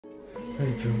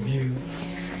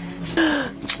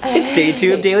It's day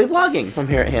 2 of daily vlogging. I'm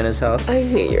here at Hannah's house. I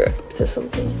knew you were up to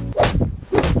something.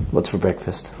 What's for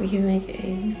breakfast? We can make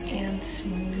eggs and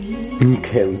smoothies.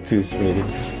 Okay, let's do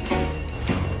smoothies.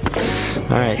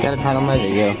 Alright, gotta title my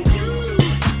video.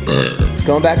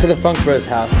 Going back to the Funk Bros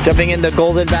house. Jumping in the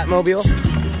golden Batmobile.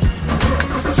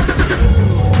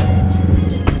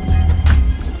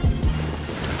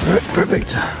 Alright,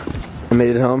 perfect. I made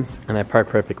it home and I parked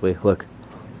perfectly. Look.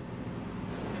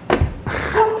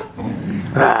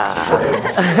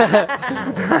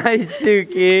 Hi,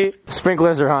 Suki.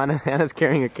 Sprinklers are on. Hannah's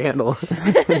carrying a candle.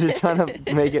 We're just trying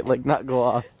to make it like not go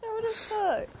off. That would have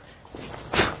sucked.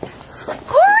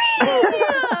 Corey!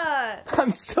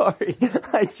 I'm sorry.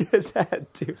 I just had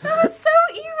to. That was so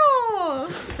evil.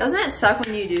 Doesn't it suck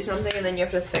when you do something and then you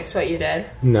have to fix what you did?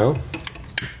 No.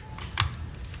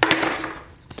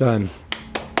 Done.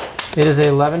 It is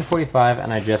 11:45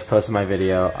 and I just posted my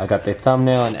video. I got the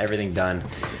thumbnail and everything done.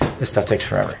 This stuff takes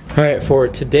forever. All right, for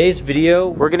today's video,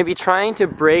 we're gonna be trying to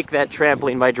break that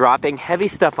trampoline by dropping heavy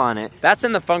stuff on it. That's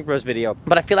in the Funk Bros video,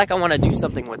 but I feel like I wanna do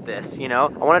something with this, you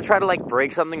know? I wanna try to like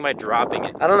break something by dropping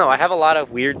it. I don't know, I have a lot of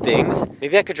weird things.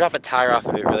 Maybe I could drop a tire off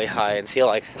of it really high and see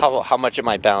like how much it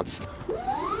might bounce.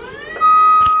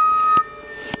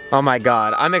 Oh my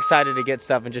God, I'm excited to get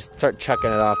stuff and just start chucking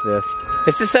it off this.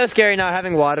 This is so scary not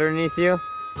having water underneath you.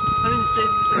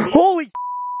 Holy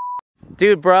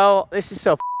dude, bro, this is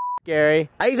so scary.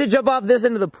 I used to jump off this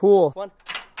into the pool. One.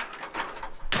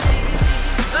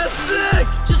 That's sick!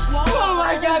 Just walk. Oh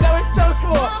my God, that was so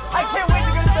cool. I can't wait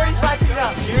to go 35 feet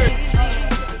up.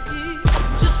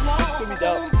 Just walk. It's gonna be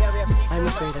dope. I'm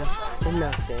afraid of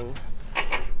nothing.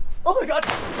 Oh my God.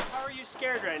 How are you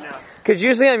scared right now? Because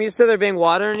usually I'm used to there being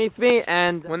water underneath me,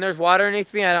 and when there's water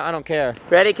underneath me, I don't care.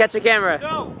 Ready? Catch the camera.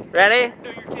 No. Ready? No,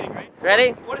 you're kidding, right?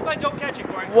 Ready? What if I don't catch it,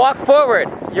 Corey? Walk forward.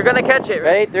 You're gonna catch it.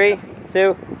 Ready? 3,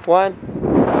 2, 1.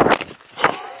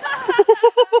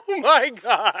 Oh my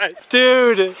God.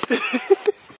 Dude.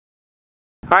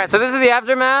 All right, so this is the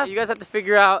aftermath. You guys have to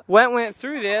figure out what went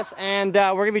through this, and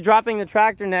we're gonna be dropping the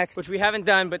tractor next, which we haven't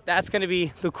done, but that's gonna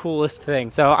be the coolest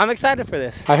thing. So I'm excited for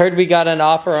this. I heard we got an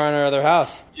offer on our other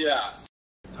house. Yes.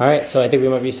 All right, so I think we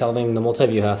might be selling the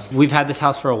multi-view house. We've had this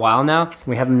house for a while now.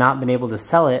 We have not been able to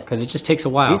sell it because it just takes a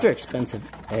while. These are expensive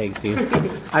eggs, dude.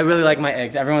 I really like my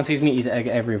eggs. Everyone sees me eat egg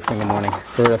every single morning.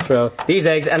 We're gonna throw these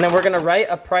eggs, and then we're gonna write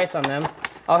a price on them.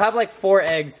 I'll have like 4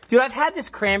 eggs. Dude, I've had this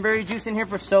cranberry juice in here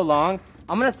for so long.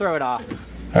 I'm gonna throw it off.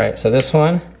 All right, so this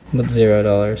one with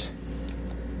 $0.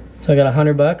 So I got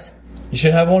 $100. You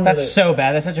should have one. That's so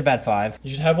bad. That's such a bad 5.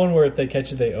 You should have one where if they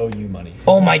catch it, they owe you money.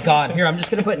 Oh my God! Here, I'm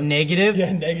just gonna put negative.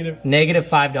 Yeah, negative. Negative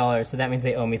 $5. So that means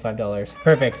they owe me $5.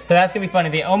 Perfect. So that's gonna be fun.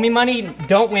 If they owe me money,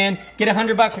 don't win. Get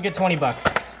 $100 or get $20.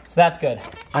 So that's good.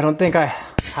 I don't think I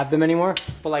have them anymore,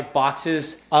 but like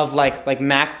boxes of like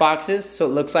Mac boxes, so it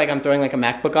looks like I'm throwing like a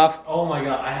MacBook off. Oh my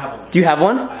God, I have one. Do you have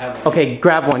one? I have one. Okay,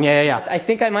 grab one. Yeah. I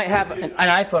think I might have an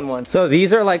iPhone one. So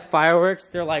these are like fireworks.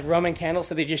 They're like Roman candles,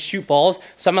 so they just shoot balls.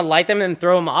 So I'm gonna light them and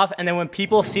throw them off, and then when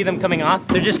people see them coming off,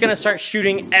 they're just gonna start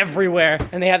shooting everywhere,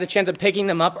 and they have the chance of picking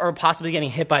them up or possibly getting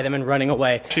hit by them and running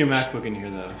away. Put your MacBook in here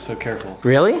though, so careful.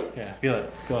 Really? Yeah, feel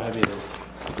it. Feel how heavy it is.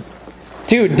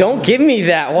 Dude, don't give me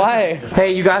that. Why?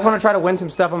 Hey, you guys want to try to win some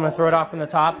stuff? I'm gonna throw it off from the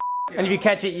top. And if you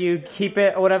catch it, you keep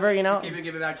it or whatever, you know?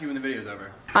 Give it back to you when the video's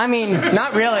over. I mean,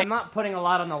 not really. I'm not putting a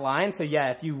lot on the line, so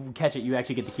yeah, if you catch it, you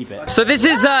actually get to keep it. So this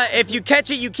is, if you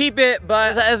catch it, you keep it,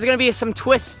 but there's gonna be some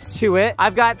twists to it.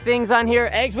 I've got things on here,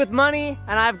 eggs with money,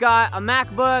 and I've got a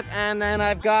MacBook, and then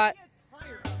I've got...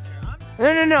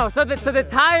 No. So the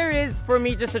tire is for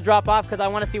me just to drop off because I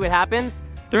want to see what happens.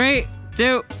 3,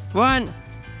 2, 1.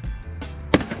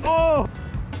 Oh!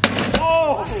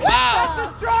 Oh! Wow! That's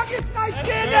the strongest night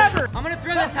stand ever! I'm gonna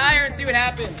throw the tire and see what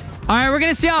happens. All right, we're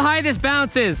gonna see how high this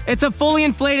bounces. It's a fully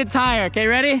inflated tire. Okay,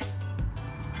 ready?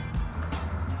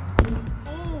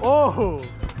 Oh!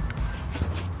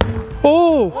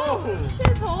 Oh!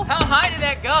 Oh. How high did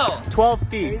that go? 12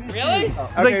 feet. Really?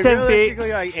 It's like 10 feet.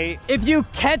 Like 8. If you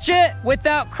catch it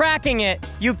without cracking it,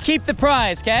 you keep the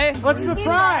prize, okay? What's the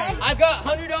prize? I've got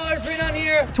 $100 written on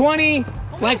here, 20,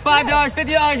 like $5,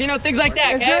 $50, you know, things like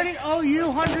that, okay? Is there any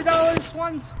 $100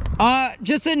 ones?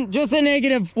 Just a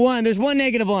negative one. There's one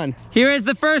negative one. Here is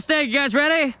the first egg. You guys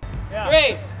ready?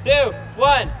 Yeah. 3, 2,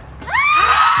 1.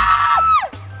 Ah!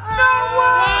 No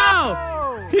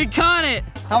way! Wow! He caught it.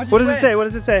 What does it say? What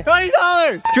does it say?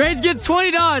 $20! Drake gets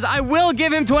 $20. I will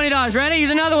give him $20. Ready? Here's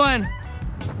another one.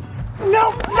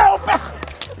 No!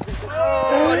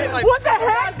 Oh, what the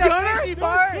heck, Gunner?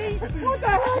 What the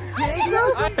heck,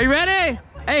 Jesus? Are you ready?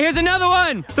 Hey, here's another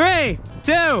one. 3,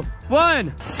 2,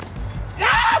 1.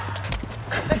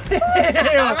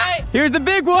 All right, here's the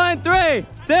big one. 3,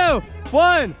 2,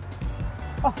 1.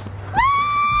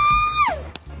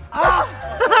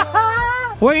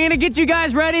 We're gonna get you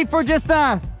guys ready for just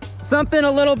something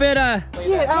a little bit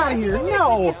Get out of here!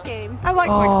 No. I like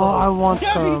my clothes. I want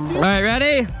some. All right,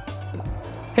 ready?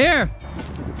 Here.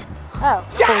 Oh.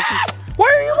 Why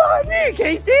are you behind me,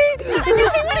 Casey? I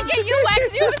didn't want to get you wet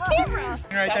because you have a camera.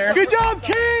 Right there. Good job,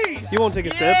 Case. You won't take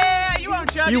a sip. Yeah, you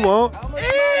won't chug You it. won't.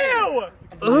 Ew.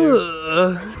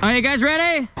 All right, you guys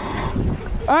ready?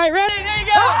 All right, ready? There you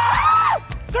go.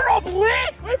 They're all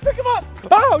lit. Wait, pick them up.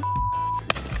 Oh.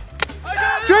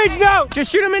 Trade now!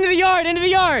 Just shoot him into the yard,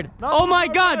 oh my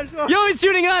God! Yo, he's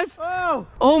shooting us!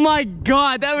 Oh my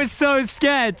God, that was so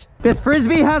sketch. This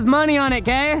Frisbee has money on it,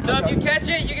 okay? So if you catch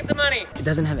it, you get the money. It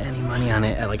doesn't have any money on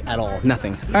it, like at all,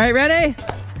 nothing. All right, ready?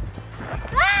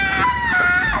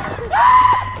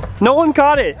 No one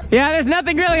caught it. Yeah, there's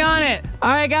nothing really on it.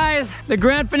 All right, guys, the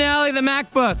grand finale, the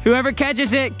MacBook. Whoever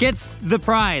catches it gets the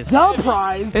prize. No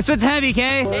prize. This one's heavy,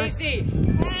 okay? Casey,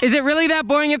 is it really that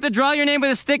boring you have to draw your name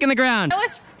with a stick in the ground? That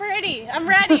was pretty. I'm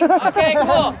ready. Okay,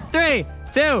 cool. 3,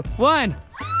 2, 1.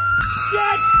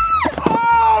 Yes.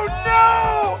 Oh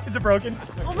no! Is it broken?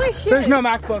 Oh my shit. There's no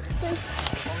MacBook.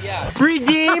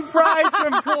 Redeem prize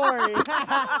from Corey.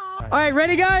 All right,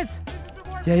 ready, guys?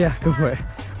 Yeah, go for it.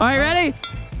 All right, ready?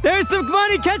 There's some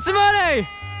money, catch some money.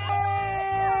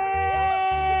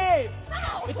 Hey!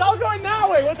 It's all going that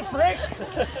way. What the frick?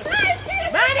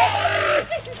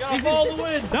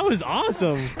 That was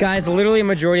awesome. Guys, literally a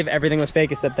majority of everything was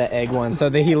fake except that egg one. So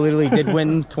he literally did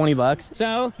win 20 bucks.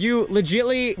 So you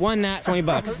legitly won that 20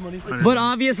 bucks. But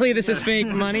obviously this is fake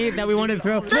money that we wanted to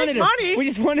throw. Fake money? We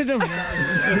just wanted to.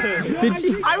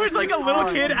 I was like a little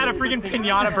kid at a freaking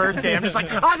pinata birthday. I'm just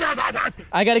like,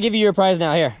 I gotta give you your prize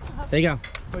now. Here. There you go.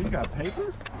 Oh, you got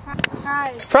paper?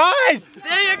 Prize!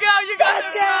 There you go, you got the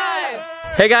prize!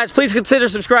 Hey guys, please consider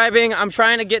subscribing. I'm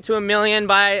trying to get to 1 million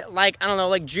by like, I don't know,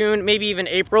 like June, maybe even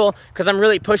April, because I'm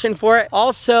really pushing for it.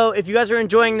 Also, if you guys are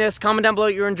enjoying this, comment down below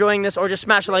if you're enjoying this, or just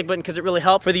smash the like button because it really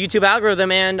helps for the YouTube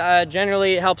algorithm, and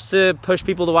generally it helps to push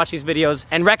people to watch these videos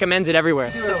and recommends it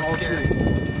everywhere. So scary.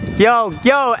 Yo,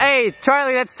 hey,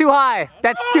 Charlie, that's too high.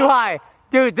 That's too high.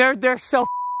 Dude, they're so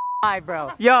high,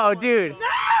 bro. Yo, dude. no!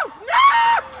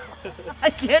 I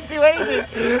can't do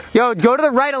anything. Yo, go to the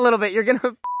right a little bit. You're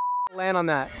gonna land on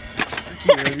that.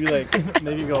 Maybe like,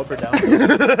 maybe go up or down.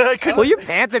 Pull your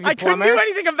pants if you I couldn't do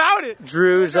anything about it.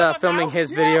 Drew's filming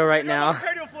his video right now.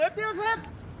 Try to flip.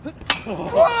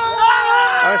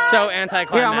 I was so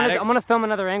anticlimactic. Here, I'm gonna film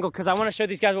another angle because I want to show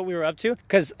these guys what we were up to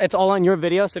because it's all on your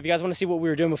video. So if you guys want to see what we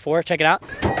were doing before, check it out.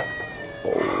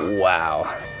 Oh,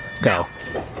 wow. Go.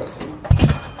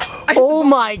 Oh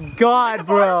my God,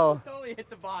 bro. Totally hit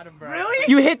the bottom, bro. Really?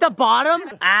 You hit the bottom?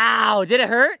 Ow, did it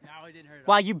hurt? No, it didn't hurt.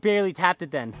 Wow, you barely tapped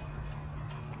it then.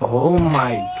 Oh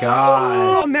my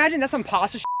God. Oh, imagine that's some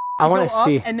pasta shit. I want to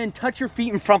see. And then touch your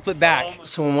feet and front flip back.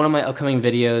 So in one of my upcoming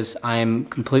videos, I'm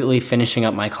completely finishing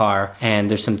up my car and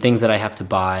there's some things that I have to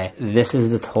buy. This is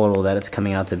the total that it's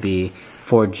coming out to be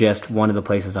for just one of the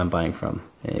places I'm buying from.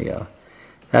 There you go.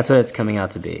 That's what it's coming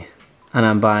out to be. And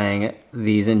I'm buying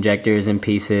these injectors and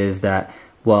pieces that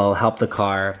will help the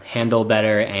car handle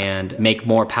better and make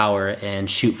more power and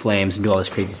shoot flames and do all this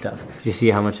crazy stuff. Do you see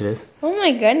how much it is? Oh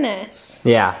my goodness.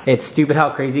 Yeah, it's stupid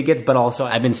how crazy it gets, but also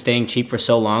I've been staying cheap for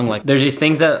so long. Like there's these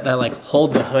things that like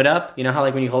hold the hood up. You know how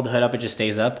like when you hold the hood up, it just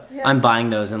stays up? Yeah. I'm buying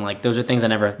those and like those are things I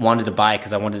never wanted to buy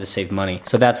because I wanted to save money.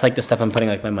 So that's like the stuff I'm putting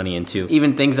like my money into.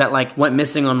 Even things that like went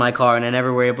missing on my car and I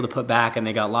never were able to put back and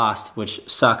they got lost, which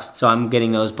sucks. So I'm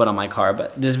getting those put on my car.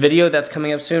 But this video that's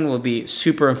coming up soon will be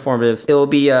super informative. It will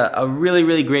be a really,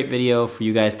 really great video for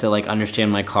you guys to like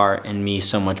understand my car and me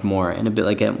so much more and a bit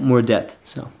like more depth.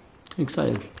 So I'm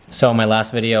excited. So in my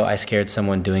last video, I scared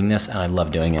someone doing this and I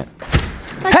love doing it.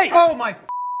 Hey! Oh my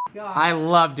God. I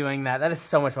love doing that. That is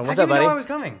so much fun. What's I up, didn't buddy? know I was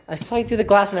coming. I saw you through the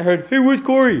glass and I heard, hey, where's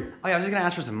Corey? Oh yeah, I was just gonna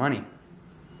ask for some money.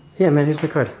 Yeah, man, here's my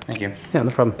card. Thank you. Yeah, no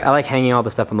problem. I like hanging all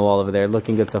the stuff on the wall over there.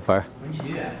 Looking good so far. When did you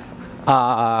do that?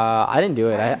 I didn't do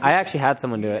it. I actually had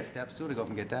someone do it. Steps to go up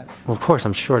and get that. Well, of course,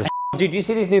 I'm short as Dude, you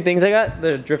see these new things I got?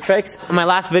 The drift trikes? In my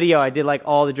last video, I did like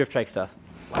all the drift trike stuff.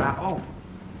 Wow. Oh.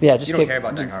 Yeah, just You don't care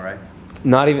about that car, right?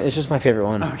 Not even, it's just my favorite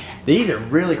one. Okay. These are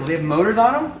really cool. They have motors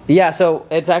on them? Yeah, so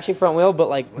it's actually front wheel, but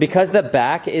like because the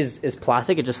back is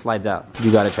plastic, it just slides out. You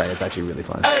gotta try it. It's actually really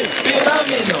fun.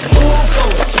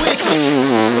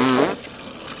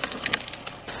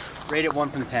 Rate it 1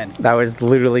 from 10. That was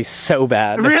literally so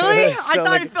bad. Really? So, I thought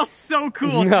like, it felt so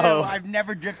cool no. too. I've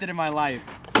never drifted in my life.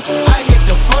 I hit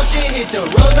the function, hit the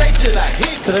rose till I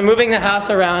hit. So they're moving the house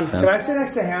around. Can I sit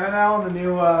next to Hannah now on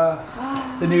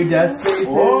the new desk space?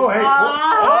 Oh, hey.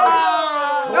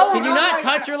 Can you not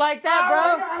touch her like that,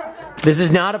 bro? This is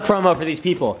not a promo for these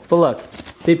people. But look,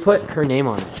 they put her name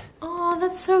on it. Oh,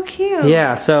 that's so cute.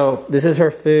 Yeah, so this is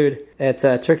her food. It's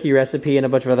a turkey recipe and a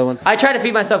bunch of other ones. I try to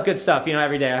feed myself good stuff, you know,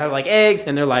 every day. I have like eggs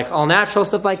and they're like all natural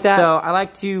stuff like that. So I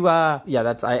like to,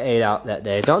 yeah, I ate out that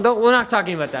day. We're not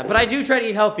talking about that. But I do try to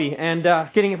eat healthy and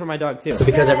getting it for my dog too. So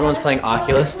because everyone's playing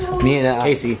Oculus, me and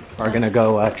Casey are gonna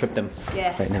go trip them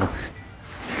right now.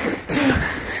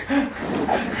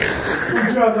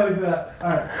 Good job like that.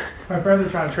 Alright. My friends are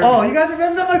trying to trick me. You guys are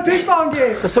messing up my ping pong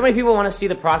game. So many people want to see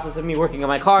the process of me working on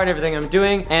my car and everything I'm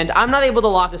doing, and I'm not able to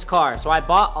lock this car, so I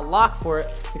bought a lock for it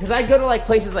because I go to like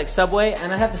places like Subway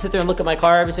and I have to sit there and look at my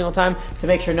car every single time to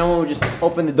make sure no one would just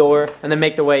open the door and then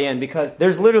make their way in, because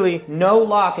there's literally no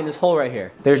lock in this hole right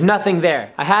here. There's nothing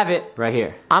there. I have it right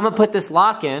here. I'm gonna put this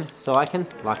lock in so I can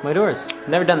lock my doors.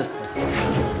 Never done this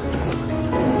before.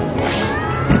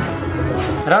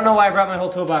 I don't know why I brought my whole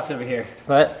toolbox over here,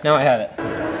 but now I have it.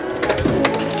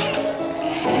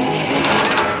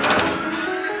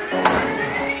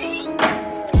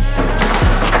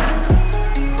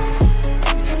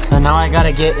 So now I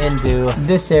gotta get into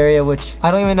this area, which I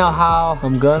don't even know how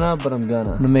I'm gonna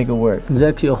make it work. There's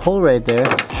actually a hole right there.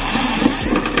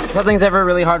 Something's ever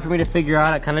really hard for me to figure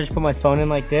out, I kind of just put my phone in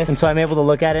like this, and so I'm able to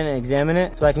look at it and examine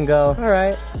it, so I can go, all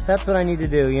right, that's what I need to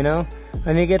do, you know?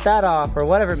 I need to get that off, or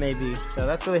whatever it may be. So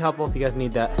that's really helpful if you guys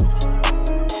need that.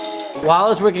 While I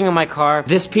was working on my car,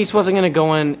 this piece wasn't gonna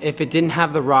go in if it didn't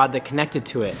have the rod that connected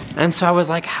to it. And so I was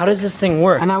like, how does this thing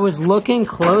work? And I was looking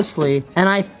closely, and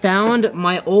I found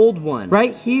my old one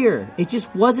right here. It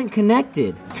just wasn't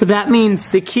connected. So that means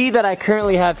the key that I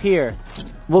currently have here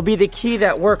will be the key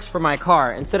that works for my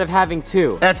car instead of having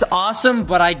two. That's awesome,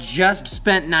 but I just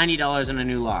spent $90 on a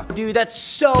new lock. Dude, that's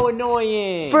so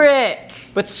annoying. Frick,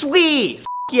 but sweet.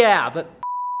 Yeah, but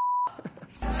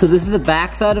so this is the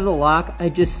back side of the lock. I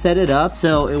just set it up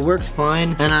so it works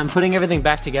fine, and I'm putting everything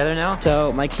back together now.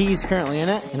 So my key's currently in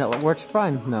it, and it works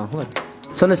fine. No, look.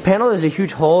 So in this panel, there's a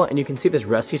huge hole, and you can see this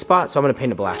rusty spot, so I'm gonna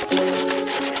paint it black.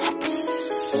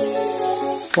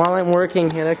 While I'm working,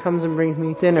 Hannah comes and brings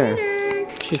me dinner.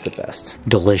 She's the best.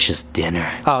 Delicious dinner.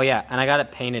 Oh yeah, and I got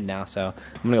it painted now, so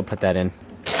I'm gonna go put that in.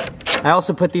 I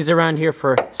also put these around here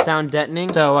for sound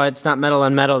deadening, so it's not metal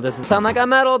on metal. It doesn't sound like a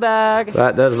metal bag.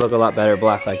 That does look a lot better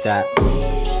black like that.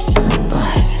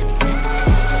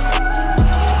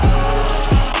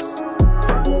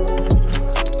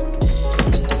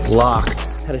 Locked.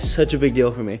 That is such a big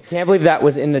deal for me. Can't believe that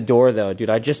was in the door though, dude.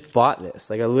 I just bought this.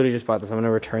 Like I literally just bought this. I'm gonna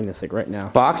return this like right now.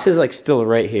 Box is like still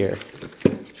right here.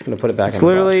 Just gonna put it back in the box.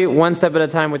 Literally one step at a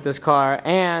time with this car.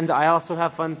 And I also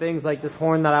have fun things like this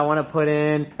horn that I wanna put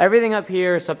in. Everything up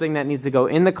here is something that needs to go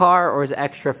in the car or is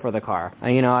extra for the car.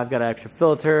 And, you know, I've got an extra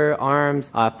filter, arms,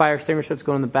 fire extinguisher that's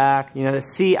going in the back. You know, the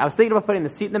seat. I was thinking about putting the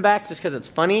seat in the back just because it's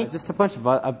funny. Just a bunch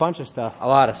of stuff. A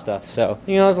lot of stuff. So,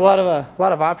 you know, there's a lot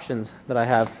of options that I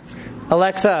have.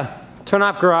 Alexa, turn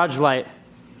off garage light.